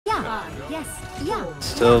Yes. Yeah.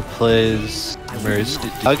 Still plays Mercy.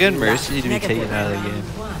 I'll get Mercy to be taken out of the game.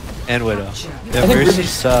 And Widow. Yeah, Mercy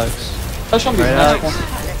sucks. That shouldn't be Right, nice. Alex?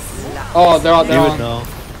 Oh, they're on. You would know.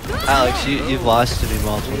 Alex, you've lost to me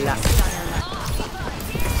multiple times.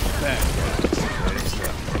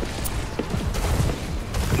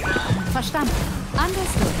 Verstanden.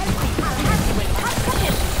 Understood.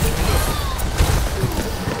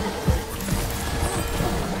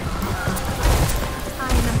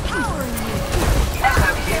 I'm empowering you.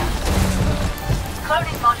 Echo here.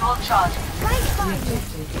 Cloning module charged. Right by you.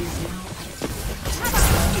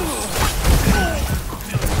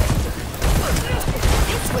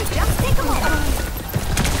 This will just take a moment.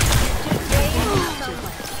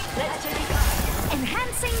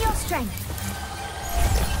 Enhancing your strength.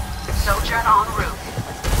 Sojourn en route.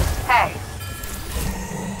 Hey.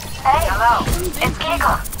 Hey, hello. It's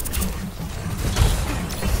Kiko.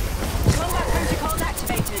 Combat protocols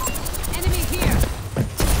activated. Enemy here.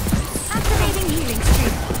 Activating healing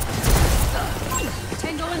stream.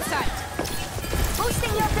 Tango in sight.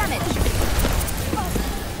 Boosting your damage.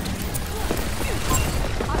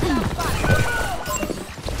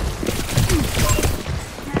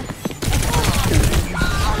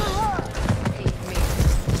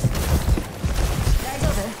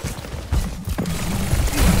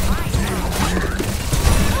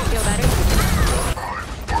 Feel better?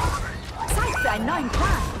 Sight by 9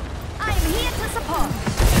 plan. I'm here to support.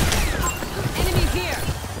 Enemy here.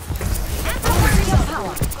 Amplifying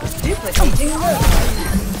power. Duplicating load.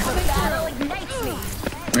 Battle ignites me.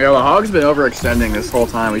 Yeah, the Hog's been overextending this whole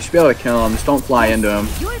time. We should be able to kill him. Just don't fly into him.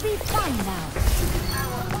 You'll be fine now.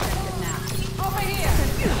 Over here.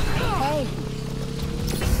 Hey,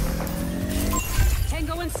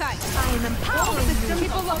 Tango in sight. I am empowering you.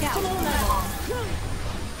 Keep a lookout.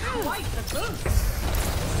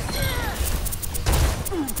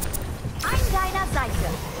 I'm deiner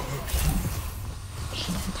Seite.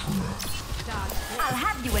 I'll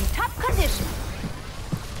have you in top condition.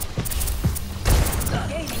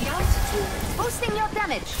 Gaining altitude. Boosting your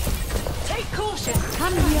damage. Take caution.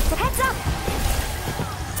 Come here. Heads up.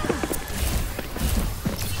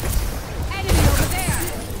 Enemy over there.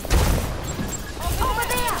 Over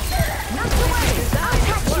there. Not to worry. I'll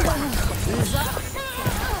catch you.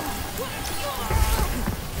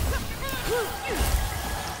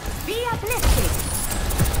 Be uplifted.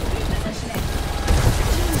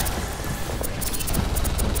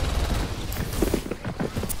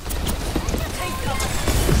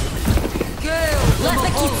 Let the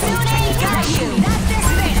Kitsune guide you. Not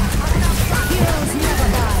despair. Heroes never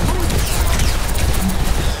die.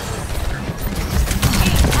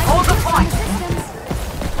 Hold the point.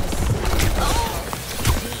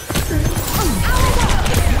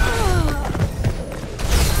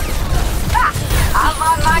 I'm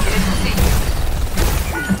unlikely to see you.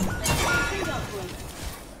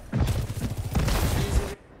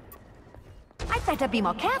 I'd better be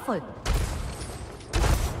more careful.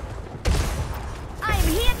 I'm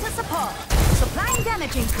here to support. Supplying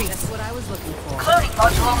damage increase. That's what I was looking for. Cloning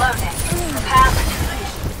module loading. Prepare for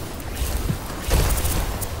depletion.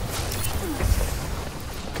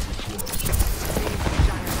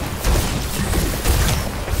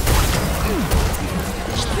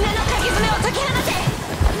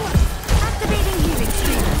 Activating healing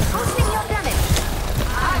stream. Boosting your damage.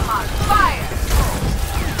 I'm on fire.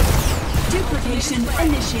 Duplication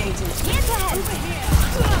initiated. Here to help.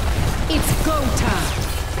 It's go time.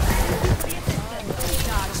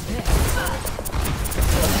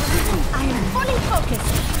 I am fully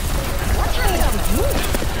focused. What happened to you?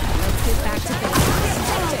 Let's get back to basics.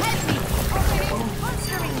 Help me.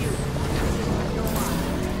 Monstering you.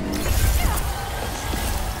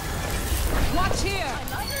 Watch here.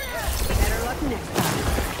 Better luck next time.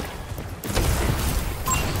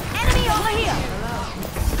 Enemy over here.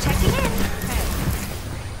 Checking in.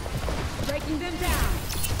 Breaking them down.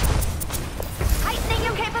 Heightening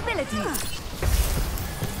your capabilities.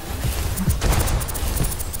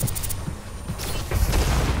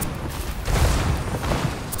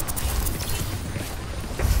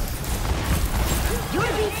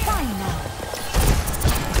 You'll be fine now.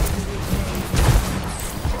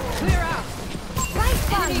 Clear out. Right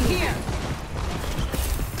by Enemy you. here.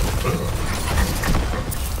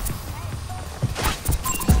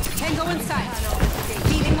 Tango in sight.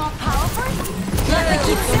 Feeling more powerful? Let the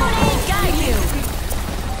Kitsune guide you.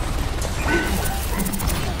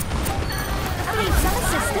 I need some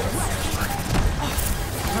assistance.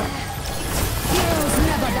 Heroes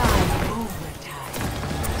never die.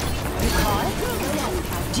 Recall?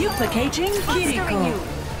 Duplicating Monstering you.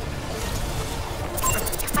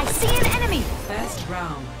 I see an enemy. First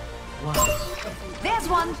round. There's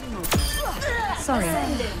one. Sorry.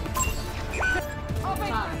 5,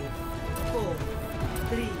 4,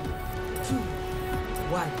 3, 2,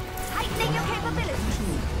 1. Heightening your capabilities.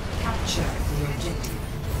 Capture the objective.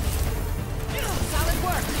 Solid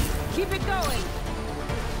work. Keep it going.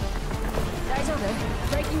 Guys over.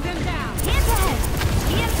 Breaking them down. Here's ahead.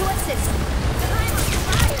 Here to assist. I'm on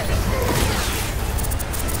fire.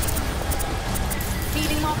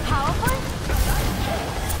 Feeling more powerful?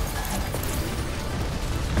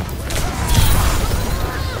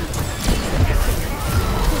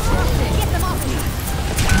 Get them off me.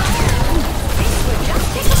 This will just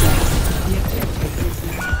take a break.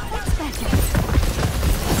 That's better.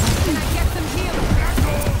 Can I get some healing?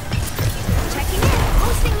 Checking in.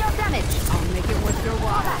 Boosting your damage. I'll make it worth your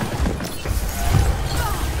while.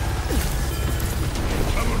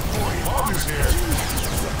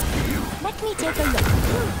 Let me take a look.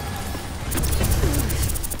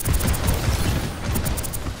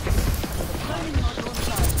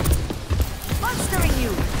 Monstering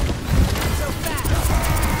you. So fast.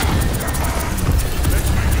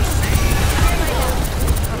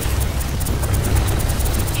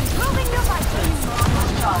 Improving your vitals.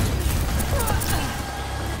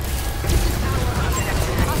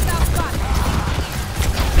 Hostile spot.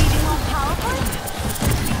 Feeling more powerful?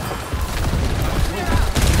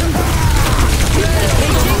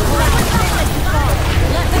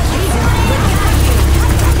 Let the king guide you.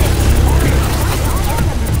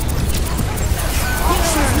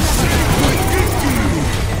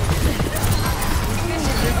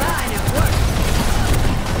 Design at work.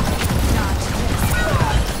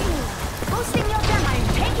 Boosting your damage.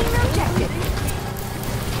 Taking the objective.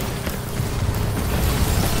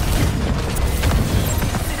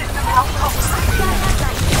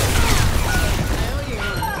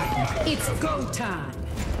 It's go time.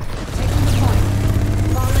 Taking the point.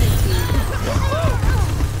 Fall in, team.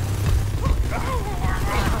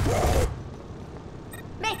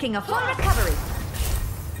 Making a full recovery.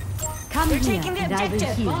 Come They're here, taking the and I will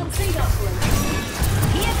objective. heal. Launching upward.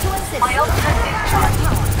 Here to assist. My ultimate is charged.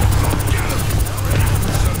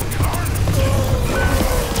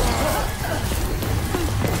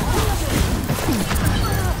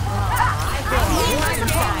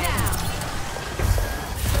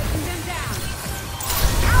 Breaking them down.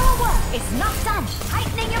 Our work is not done.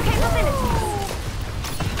 Heightening your capabilities.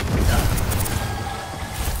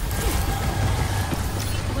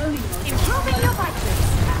 Improving your vitals.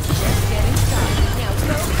 Just getting started. Now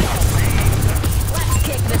go. Let's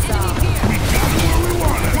kick this off. Enemy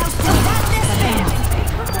here. Now still got this thing.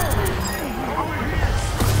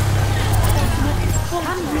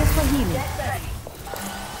 Come here for healing.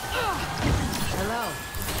 Hello.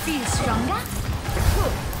 Feel stronger?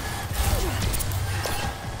 Good.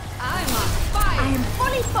 I'm on I fire. am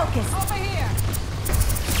fully focused. Over here.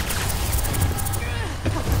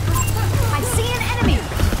 I see an enemy.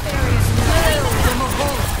 There is no from a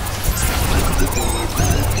bullet.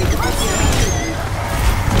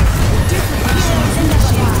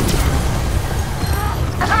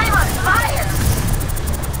 I'm on fire!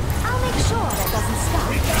 I'll make sure that doesn't stop.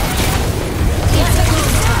 It's a good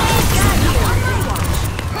time. Got you on my watch.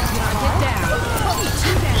 Get down.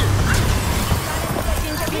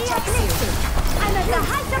 Be uplifted. I'm at the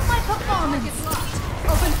height of my performance. It's locked.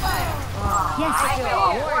 Open fire. Yes, I feel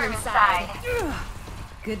warm inside.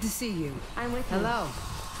 Good to see you. I'm with you. Hello.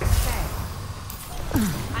 Hey.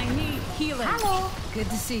 I need healing. Hello. Good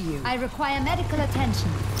to see you. I require medical attention.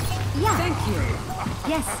 Yeah. Thank you.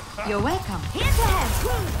 Yes, you're welcome. Here's a hand.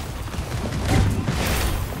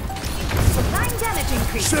 Supplying damage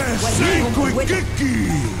increase. Tango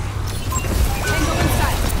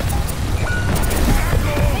inside.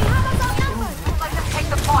 They have us outnumbered. Let them take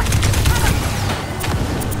the point.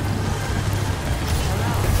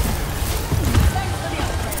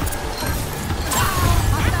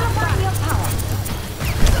 Amplifying your power.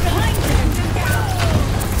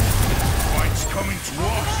 Fight's coming to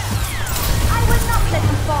us. I will not let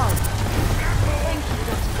you fall.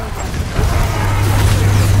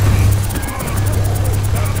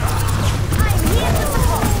 I'm here to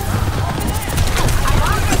support. I'm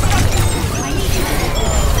on the second. I need you.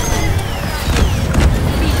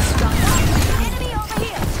 Feel stronger. Enemy over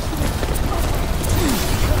here.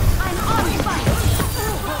 I'm on fire.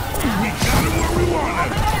 We got it where we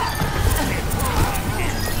wanted.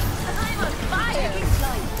 I'm on fire. Taking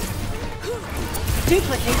flight.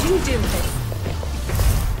 Duplicating doom.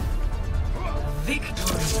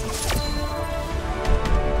 Victory.